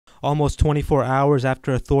Almost 24 hours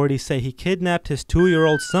after authorities say he kidnapped his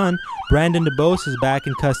 2-year-old son, Brandon Dubose is back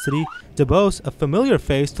in custody. Dubose, a familiar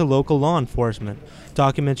face to local law enforcement.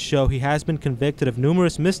 Documents show he has been convicted of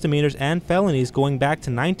numerous misdemeanors and felonies going back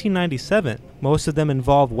to 1997. Most of them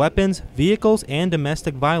involve weapons, vehicles, and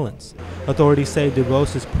domestic violence. Authorities say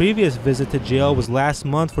Dubose's previous visit to jail was last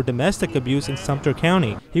month for domestic abuse in Sumter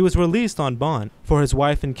County. He was released on bond. For his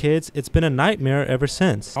wife and kids, it's been a nightmare ever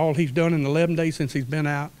since. All he's done in 11 days since he's been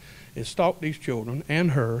out is stalk these children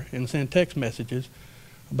and her and send text messages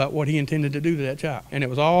about what he intended to do to that child. And it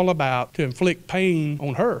was all about to inflict pain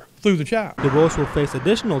on her through the child. Dubose will face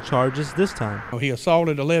additional charges this time. He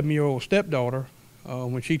assaulted an 11-year-old stepdaughter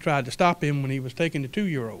when she tried to stop him when he was taking the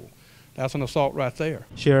 2-year-old. That's an assault right there.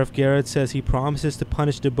 Sheriff Garrett says he promises to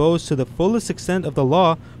punish Dubose to the fullest extent of the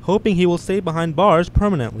law, hoping he will stay behind bars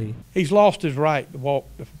permanently. He's lost his right to walk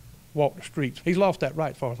the streets. He's lost that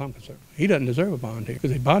right as far as I'm concerned. He doesn't deserve a bond here.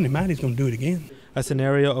 Because if they bond him out, he's going to do it again. A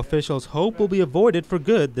scenario officials hope will be avoided for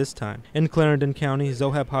good this time. In Clarendon County,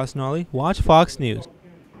 Zohab Hasnali, watch Fox News.